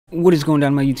What is going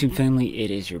on, my YouTube family?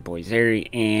 It is your boy Zeri,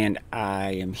 and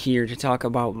I am here to talk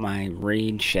about my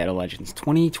Raid Shadow Legends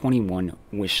 2021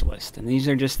 wish list. And these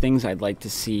are just things I'd like to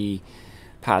see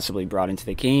possibly brought into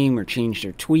the game or changed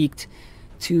or tweaked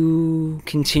to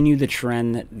continue the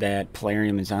trend that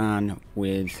Plarium is on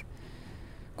with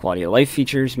quality of life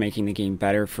features, making the game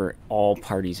better for all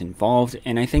parties involved.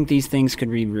 And I think these things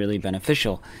could be really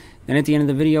beneficial. Then at the end of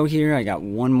the video here, I got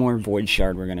one more Void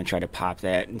Shard. We're going to try to pop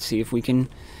that and see if we can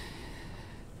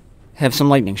have some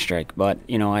lightning strike. But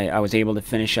you know, I was able to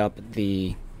finish up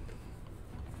the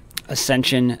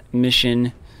Ascension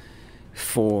mission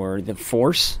for the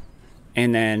Force,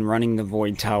 and then running the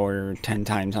Void Tower 10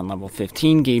 times on level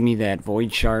 15 gave me that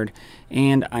Void Shard,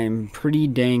 and I'm pretty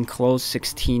dang close.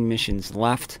 16 missions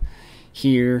left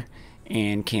here,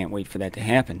 and can't wait for that to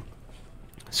happen.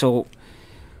 So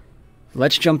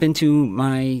let's jump into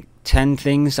my 10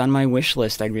 things on my wish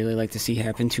list I'd really like to see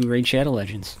happen to Raid Shadow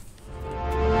Legends.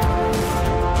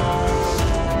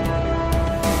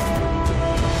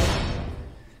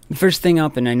 The first thing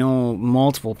up, and I know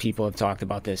multiple people have talked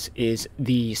about this, is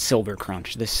the Silver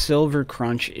Crunch. The Silver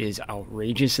Crunch is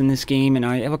outrageous in this game, and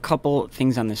I have a couple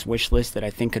things on this wish list that I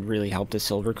think could really help the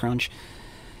Silver Crunch.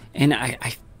 And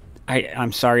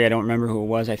I'm sorry, I don't remember who it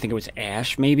was. I think it was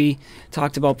Ash, maybe,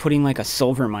 talked about putting like a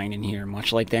silver mine in here,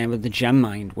 much like that with the gem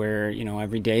mine, where, you know,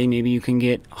 every day maybe you can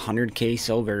get 100k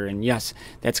silver. And yes,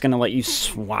 that's going to let you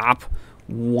swap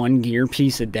one gear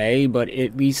piece a day, but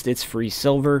at least it's free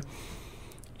silver.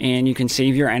 And you can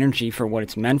save your energy for what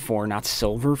it's meant for, not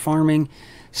silver farming.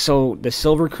 So the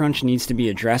Silver Crunch needs to be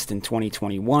addressed in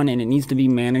 2021, and it needs to be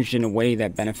managed in a way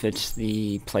that benefits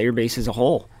the player base as a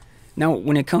whole. Now,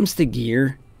 when it comes to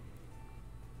gear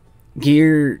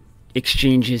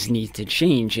exchanges need to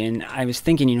change. And I was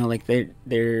thinking, you know, like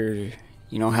they're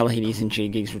you know, Hell Hades and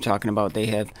J-Gigs were talking about, they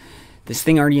have this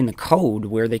thing already in the code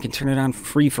where they can turn it on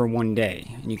free for one day.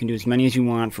 And you can do as many as you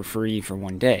want for free for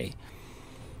one day.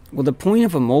 Well, the point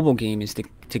of a mobile game is to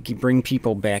bring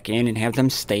people back in and have them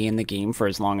stay in the game for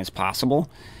as long as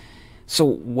possible. So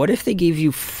what if they gave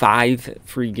you 5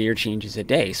 free gear changes a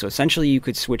day? So essentially you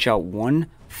could switch out one,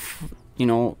 you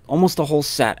know, almost a whole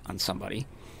set on somebody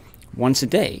once a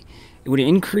day. It would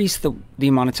increase the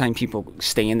amount of time people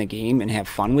stay in the game and have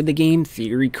fun with the game,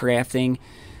 theory crafting.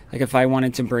 Like if I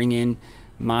wanted to bring in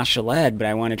Mashaled, but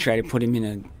I want to try to put him in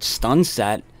a stun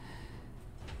set,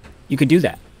 you could do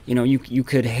that. You know, you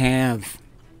could have,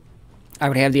 I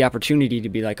would have the opportunity to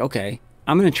be like, okay,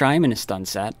 I'm going to try him in a stun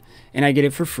set, and I get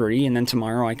it for free, and then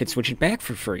tomorrow I could switch it back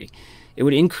for free. It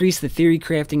would increase the theory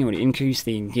crafting, it would increase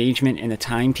the engagement and the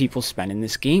time people spend in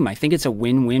this game. I think it's a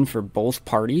win-win for both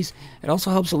parties. It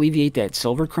also helps alleviate that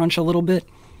silver crunch a little bit,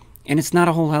 and it's not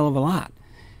a whole hell of a lot.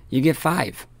 You get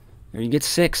 5, or you get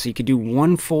 6, so you could do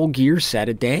one full gear set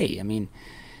a day. I mean,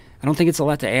 I don't think it's a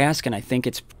lot to ask, and I think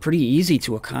it's pretty easy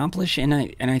to accomplish,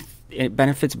 and it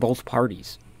benefits both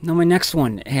parties. Now, my next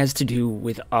one has to do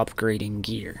with upgrading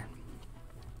gear.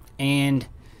 And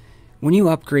when you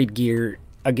upgrade gear,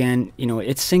 again, you know,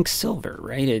 it sinks silver,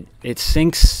 right? It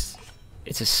sinks,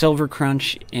 it's a silver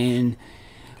crunch,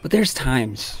 but there's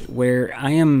times where I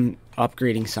am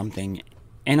upgrading something,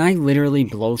 and I literally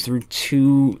blow through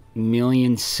 2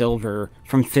 million silver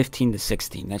from 15 to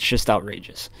 16. That's just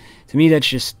outrageous. To me, that's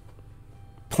just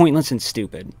pointless and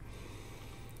stupid.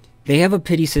 They have a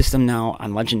pity system now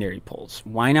on legendary pulls.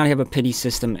 Why not have a pity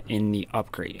system in the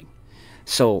upgrading?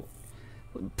 So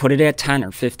put it at 10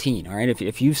 or 15, all right?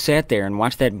 If you've sat there and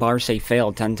watched that bar say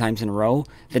failed 10 times in a row,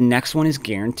 the next one is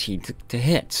guaranteed to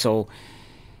hit. So,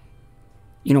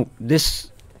 you know,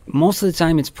 this, most of the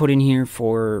time it's put in here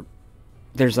for,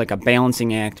 there's like a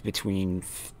balancing act between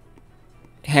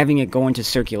having it go into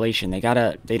circulation. They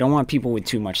don't want people with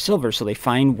too much silver, so they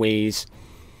find ways,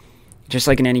 just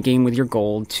like in any game with your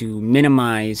gold, to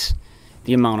minimize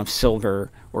the amount of silver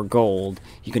or gold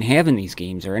you can have in these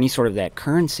games, or any sort of that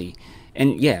currency.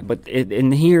 And yeah, but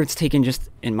in here it's taken, just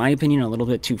in my opinion, a little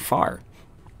bit too far.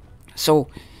 So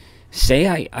say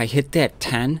I hit that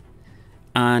 10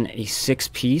 on a 6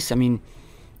 piece, I mean,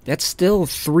 that's still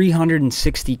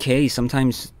 360k,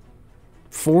 sometimes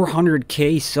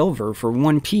 400k silver for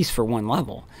one piece for one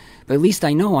level. But at least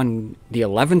I know on the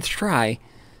 11th try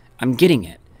I'm getting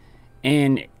it.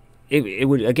 And it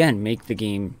would, again, make the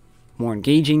game more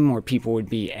engaging. More people would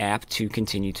be apt to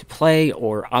continue to play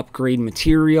or upgrade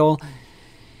material,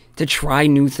 to try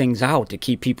new things out, to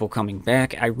keep people coming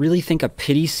back. I really think a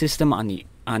pity system on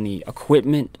the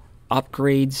equipment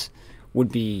upgrades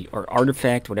would be, or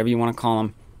artifact, whatever you want to call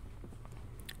them,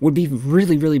 would be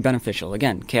really, really beneficial.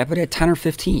 Again, cap it at 10 or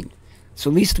 15. So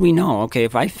at least we know, okay,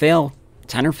 if I fail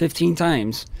 10 or 15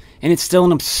 times, and it's still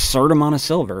an absurd amount of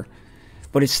silver,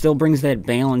 but it still brings that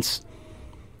balance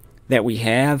that we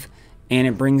have, and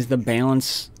it brings the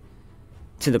balance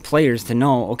to the players to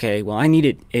know, okay, well, I need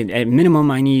it, at minimum,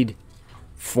 I need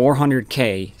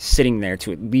 400k sitting there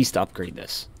to at least upgrade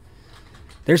this.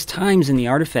 There's times in the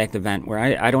artifact event where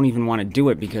I don't even want to do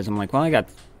it because I'm like, well, I got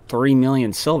 3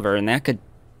 million silver, and that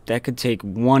could take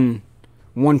one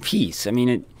piece. I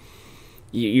mean,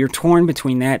 you're torn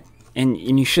between that, and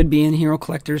you should be in hero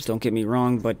collectors, don't get me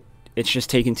wrong, but it's just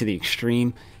taken to the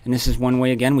extreme, and this is one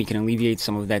way, again, we can alleviate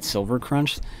some of that silver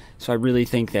crunch, so I really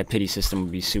think that pity system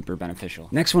would be super beneficial.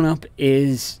 Next one up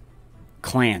is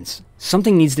clans.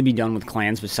 Something needs to be done with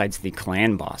clans besides the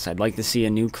clan boss. I'd like to see a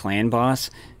new clan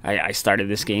boss. I started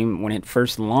this game when it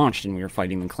first launched and we were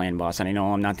fighting the clan boss, and I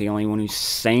know I'm not the only one who's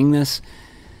saying this,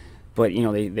 but you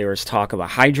know, there was talk of a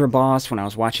Hydra boss when I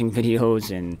was watching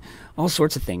videos and all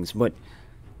sorts of things. But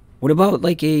what about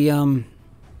like a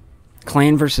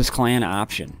clan versus clan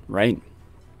option, right?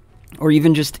 Or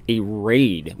even just a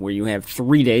raid where you have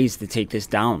 3 days to take this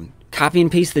down. Copy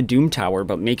and paste the Doom Tower,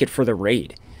 but make it for the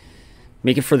raid.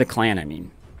 Make it for the clan, I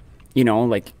mean. You know,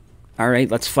 like,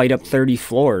 alright, let's fight up 30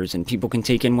 floors and people can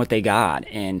take in what they got.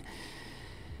 And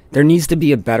there needs to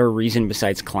be a better reason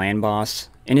besides clan boss.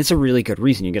 And it's a really good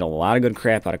reason. You get a lot of good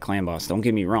crap out of clan boss, don't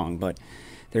get me wrong. But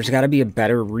there's got to be a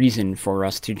better reason for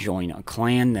us to join a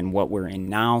clan than what we're in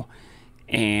now.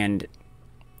 And,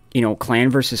 you know,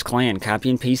 clan versus clan. Copy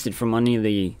and paste it from any of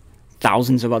the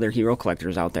thousands of other hero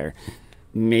collectors out there.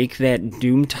 Make that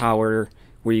Doom Tower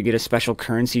where you get a special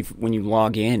currency when you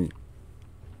log in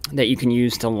that you can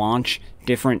use to launch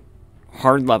different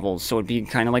hard levels, so it'd be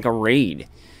kind of like a raid.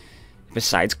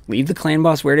 Besides, leave the clan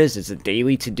boss where it is. It's a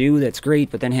daily to-do, that's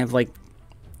great, but then have like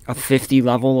a 50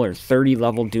 level or 30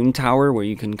 level Doom Tower where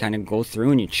you can kind of go through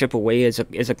and you chip away as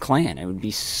a clan. It would be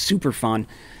super fun,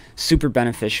 super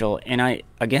beneficial, and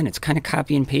again, it's kind of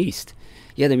copy and paste.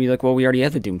 Yeah, they'd be like, well, we already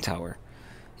have the Doom Tower.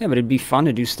 Yeah, but it'd be fun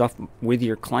to do stuff with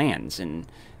your clans and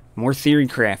more theory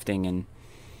crafting, and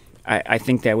I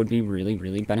think that would be really,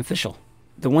 really beneficial.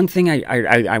 The one thing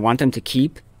I want them to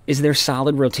keep is their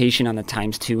solid rotation on the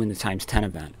 ×2 and the ×10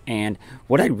 event. And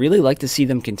what I'd really like to see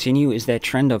them continue is that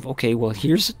trend of, okay, well,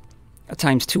 here's a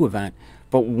 ×2 event,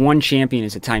 but one champion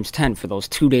is a ×10 for those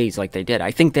 2 days like they did.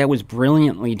 I think that was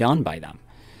brilliantly done by them.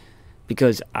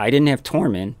 Because I didn't have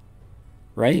Torment,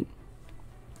 right?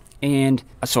 And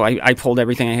so I pulled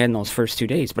everything I had in those first 2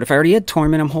 days. But if I already had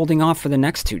Torment, I'm holding off for the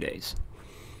next 2 days.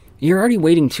 You're already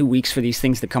waiting 2 weeks for these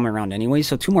things to come around anyway,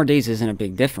 so 2 more days isn't a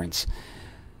big difference.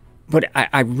 But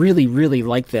I really, really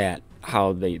like that,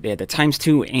 how they had the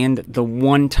 ×2 and the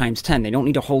 1 ×10. They don't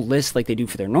need a whole list like they do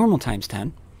for their normal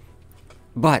 ×10.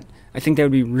 But I think that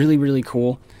would be really, really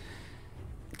cool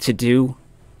to do.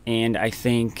 And I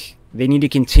think they need to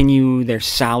continue their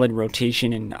solid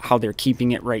rotation and how they're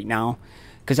keeping it right now.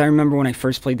 Because I remember when I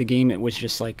first played the game, it was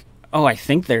just like, oh, I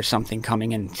think there's something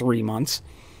coming in 3 months.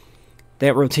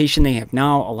 That rotation they have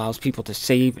now allows people to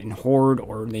save and hoard,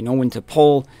 or they know when to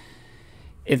pull.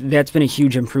 That's been a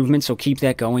huge improvement, so keep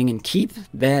that going. And keep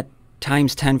that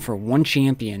 ×10 for one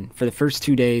champion for the first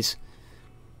 2 days.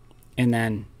 And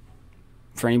then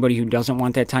for anybody who doesn't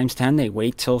want that ×10, they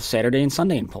wait till Saturday and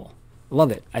Sunday and pull.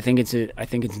 Love it. I think it's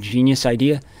a genius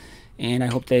idea, and I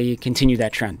hope they continue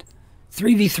that trend.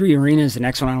 3v3 Arena is the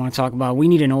next one I want to talk about. We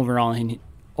need an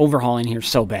overhaul in here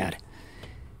so bad.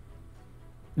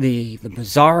 The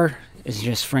Bazaar is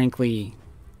just frankly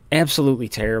absolutely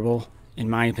terrible, in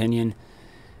my opinion.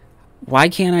 Why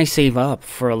can't I save up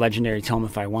for a legendary tome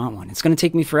if I want one? It's going to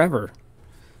take me forever.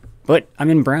 But I'm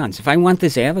in bronze. If I want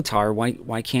this avatar,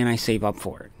 why can't I save up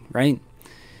for it, right?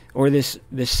 Or this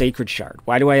sacred shard.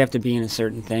 Why do I have to be in a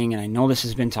certain thing? And I know this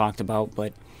has been talked about,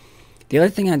 but the other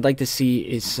thing I'd like to see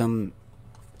is some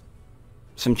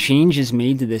changes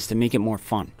made to this to make it more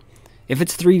fun. If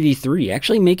it's 3v3,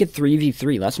 actually make it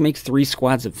 3v3. Let's make 3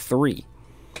 squads of 3.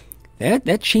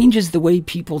 That changes the way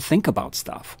people think about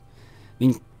stuff. I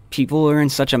mean, people are in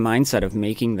such a mindset of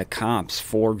making the comps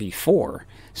 4v4,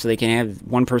 so they can have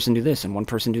one person do this, and one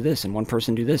person do this, and one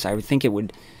person do this. I would think it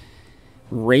would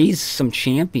raise some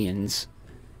champions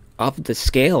up the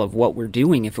scale of what we're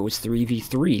doing if it was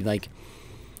 3v3. Like,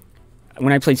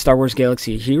 when I played Star Wars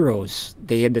Galaxy of Heroes,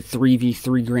 they had the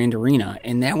 3v3 Grand Arena,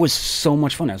 and that was so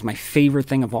much fun. That was my favorite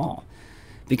thing of all,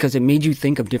 because it made you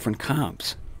think of different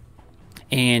comps.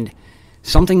 And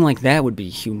something like that would be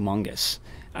humongous.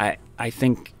 I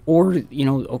think, or, you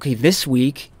know, okay, this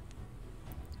week,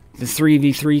 the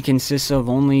 3v3 consists of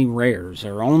only rares,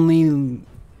 or only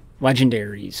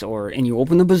legendaries, and you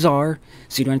open the Bazaar,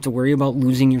 so you don't have to worry about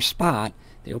losing your spot.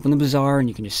 They open the Bazaar, and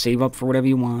you can just save up for whatever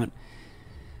you want.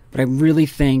 But I really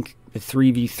think the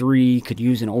 3v3 could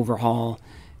use an overhaul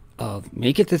of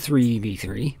make it the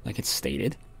 3v3, like it's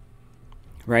stated,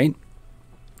 right?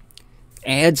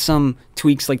 Add some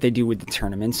tweaks like they do with the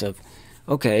tournaments of,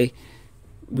 okay,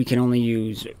 we can only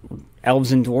use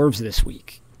elves and dwarves this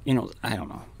week. You know, I don't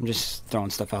know. I'm just throwing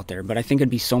stuff out there. But I think it'd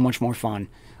be so much more fun.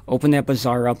 Open that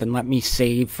bazaar up and let me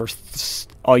save for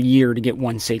a year to get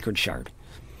one sacred shard.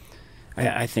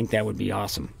 I think that would be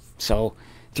awesome. So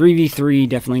 3v3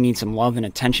 definitely needs some love and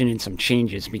attention and some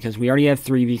changes, because we already have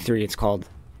 3v3. It's called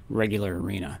regular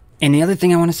arena. And the other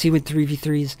thing I want to see with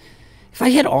 3v3 is, if I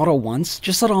hit auto once,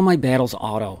 just let all my battles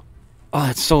auto. Oh,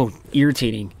 it's so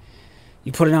irritating.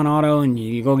 You put it on auto and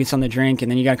you go get something to drink, and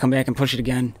then you got to come back and push it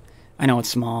again. I know it's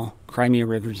small. Crimea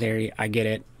River's area, I get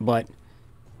it. But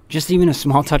just even a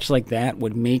small touch like that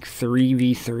would make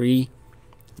 3v3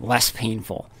 less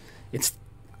painful.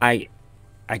 I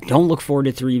don't look forward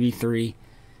to 3v3.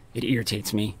 It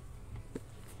irritates me.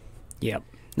 Yep.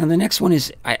 Now the next one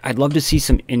is, I'd love to see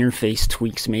some interface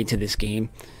tweaks made to this game.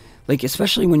 Like,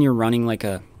 especially when you're running like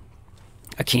a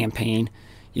campaign.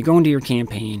 You go into your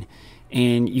campaign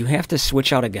and you have to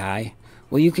switch out a guy.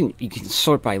 Well, you can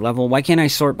sort by level. Why can't I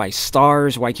sort by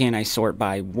stars? Why can't I sort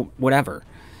by whatever?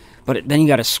 But then you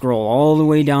got to scroll all the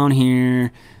way down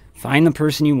here, find the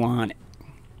person you want.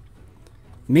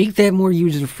 Make that more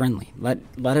user-friendly.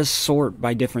 Let us sort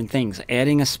by different things.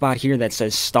 Adding a spot here that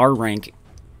says star rank.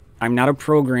 I'm not a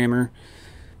programmer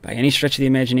by any stretch of the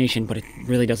imagination, but it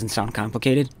really doesn't sound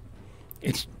complicated.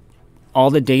 It's all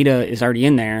the data is already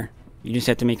in there. You just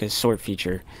have to make a sort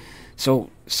feature. So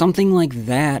something like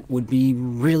that would be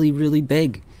really, really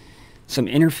big. Some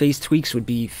interface tweaks would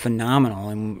be phenomenal.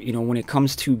 And, you know, when it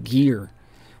comes to gear,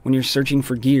 when you're searching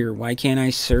for gear, why can't I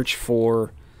search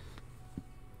for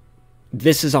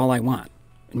this is all I want?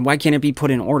 And why can't it be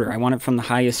put in order? I want it from the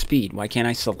highest speed. Why can't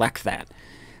I select that?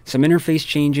 Some interface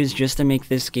changes just to make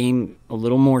this game a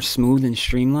little more smooth and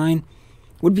streamlined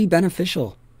would be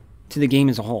beneficial to the game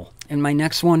as a whole. And my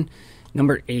next one,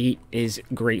 number 8, is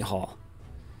Great Hall.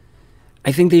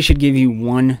 I think they should give you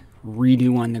one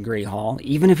redo on the Great Hall,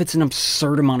 even if it's an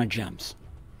absurd amount of gems.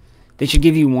 They should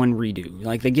give you one redo.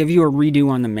 Like, they give you a redo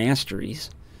on the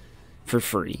Masteries for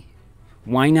free.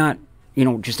 Why not, you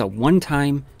know, just a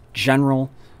one-time general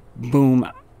boom?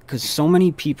 Because so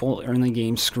many people in the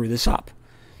game screw this up.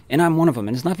 And I'm one of them.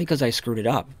 And it's not because I screwed it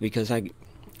up, because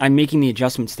I'm making the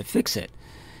adjustments to fix it.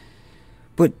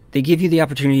 But they give you the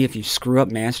opportunity, if you screw up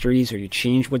Masteries or you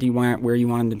change what you want, where you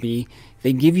want them to be,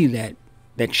 they give you that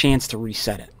chance to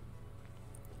reset it.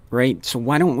 Right? So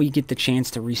why don't we get the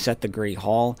chance to reset the Great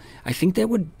Hall? I think that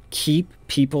would keep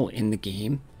people in the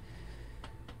game.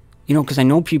 You know, because I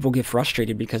know people get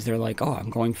frustrated because they're like, oh, I'm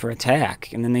going for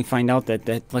attack. And then they find out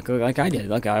that like I did.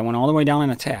 Like, I went all the way down on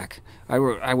attack.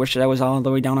 I wish that I was all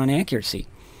the way down on accuracy.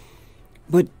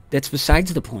 But that's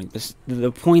besides the point.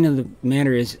 The point of the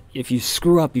matter is, if you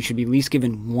screw up, you should be at least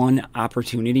given one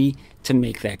opportunity to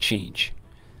make that change.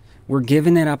 We're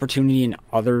given that opportunity in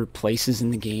other places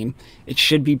in the game. It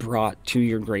should be brought to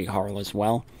your Great Hall as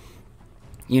well.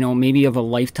 You know, maybe of a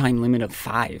lifetime limit of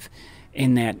 5.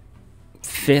 And that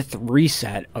 5th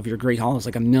reset of your Great Hall is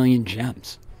like 1,000,000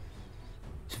 gems.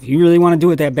 So if you really want to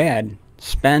do it that bad,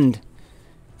 spend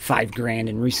 $5,000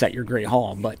 and reset your Great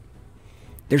Hall. But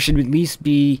there should at least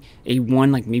be a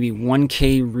maybe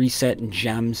 1K reset in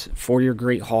gems for your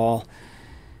Great Hall.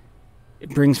 It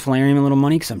brings Flareon a little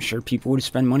money, because I'm sure people would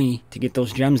spend money to get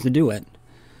those gems to do it.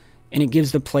 And it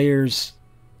gives the players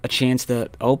a chance to,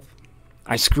 oh,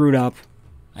 I screwed up,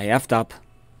 I effed up,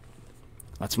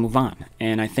 let's move on.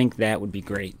 And I think that would be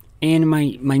great. And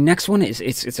my next one is,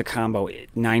 it's a combo,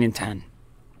 9 and 10,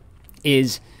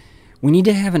 is we need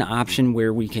to have an option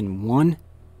where we can, one,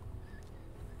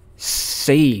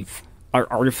 save our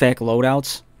artifact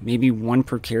loadouts, maybe 1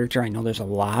 per character. I know there's a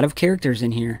lot of characters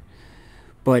in here,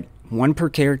 but 1 per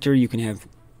character you can have,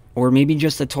 or maybe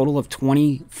just a total of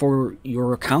 20 for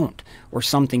your account or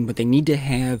something, but they need to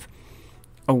have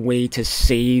a way to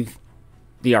save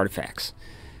the artifacts,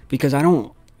 because I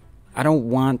don't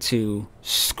want to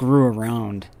screw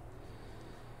around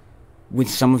with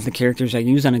some of the characters I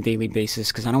use on a daily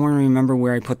basis, because I don't want to remember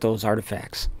where I put those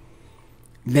artifacts.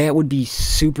 That would be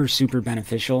super, super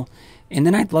beneficial. And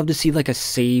then I'd love to see like a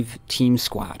save team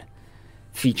squad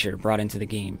feature brought into the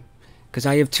game, because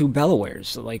I have 2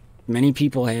 Bellawares. Like, many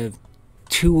people have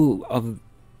 2 of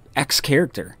X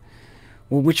character.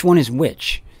 Well, which one is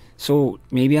which? So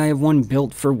maybe I have one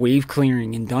built for wave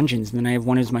clearing in dungeons, and then I have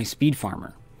one as my speed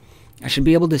farmer. I should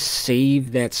be able to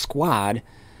save that squad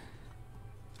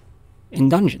in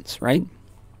dungeons, right?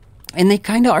 And they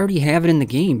kind of already have it in the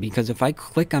game, because if I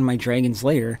click on my Dragon's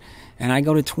Lair and I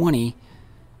go to 20,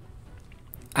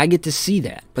 I get to see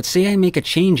that. But say I make a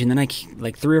change and then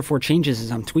like 3 or 4 changes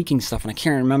as I'm tweaking stuff and I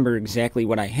can't remember exactly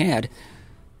what I had,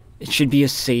 it should be a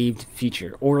saved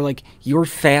feature. Or like your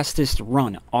fastest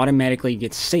run automatically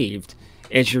gets saved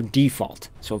as your default.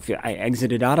 So if I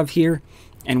exited out of here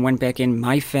and went back in,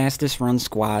 my fastest run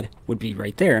squad would be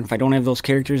right there. And if I don't have those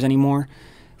characters anymore,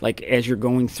 like as you're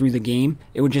going through the game,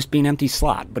 it would just be an empty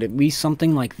slot. But at least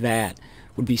something like that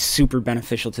would be super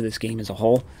beneficial to this game as a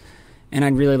whole. And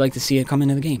I'd really like to see it come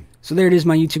into the game. So there it is,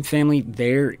 my YouTube family.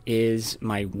 There is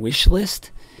my wish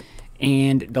list.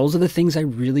 And those are the things I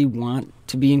really want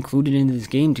to be included into this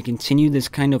game to continue this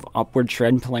kind of upward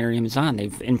trend Plarium is on.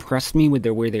 They've impressed me with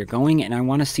where they're going, and I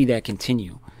want to see that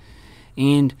continue.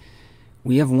 And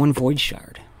we have 1 Void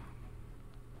Shard.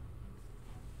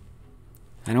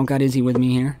 I don't got Izzy with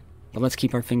me here, but let's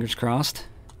keep our fingers crossed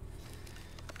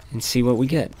and see what we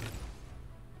get.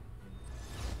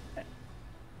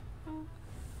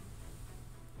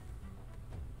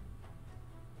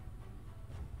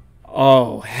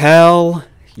 Oh, hell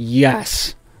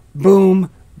yes. Boom,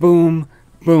 boom,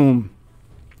 boom.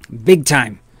 Big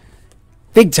time.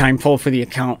 Big time pull for the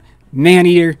account.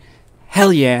 Maneater.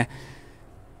 Hell yeah.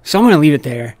 So I'm going to leave it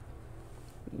there.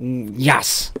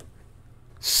 Yes.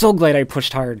 So glad I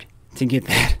pushed hard to get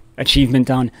that achievement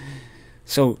done.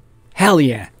 So, hell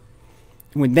yeah.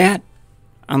 With that,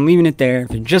 I'm leaving it there.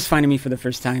 If you're just finding me for the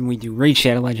first time, we do Raid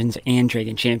Shadow Legends and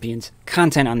Dragon Champions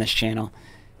content on this channel.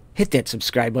 Hit that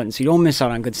subscribe button so you don't miss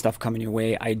out on good stuff coming your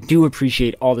way. I do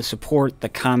appreciate all the support, the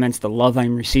comments, the love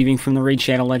I'm receiving from the Raid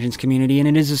Shadow Legends community, and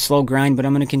it is a slow grind, but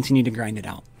I'm going to continue to grind it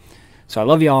out. So I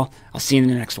love y'all. I'll see you in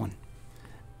the next one.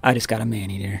 I just got a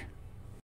Maneater.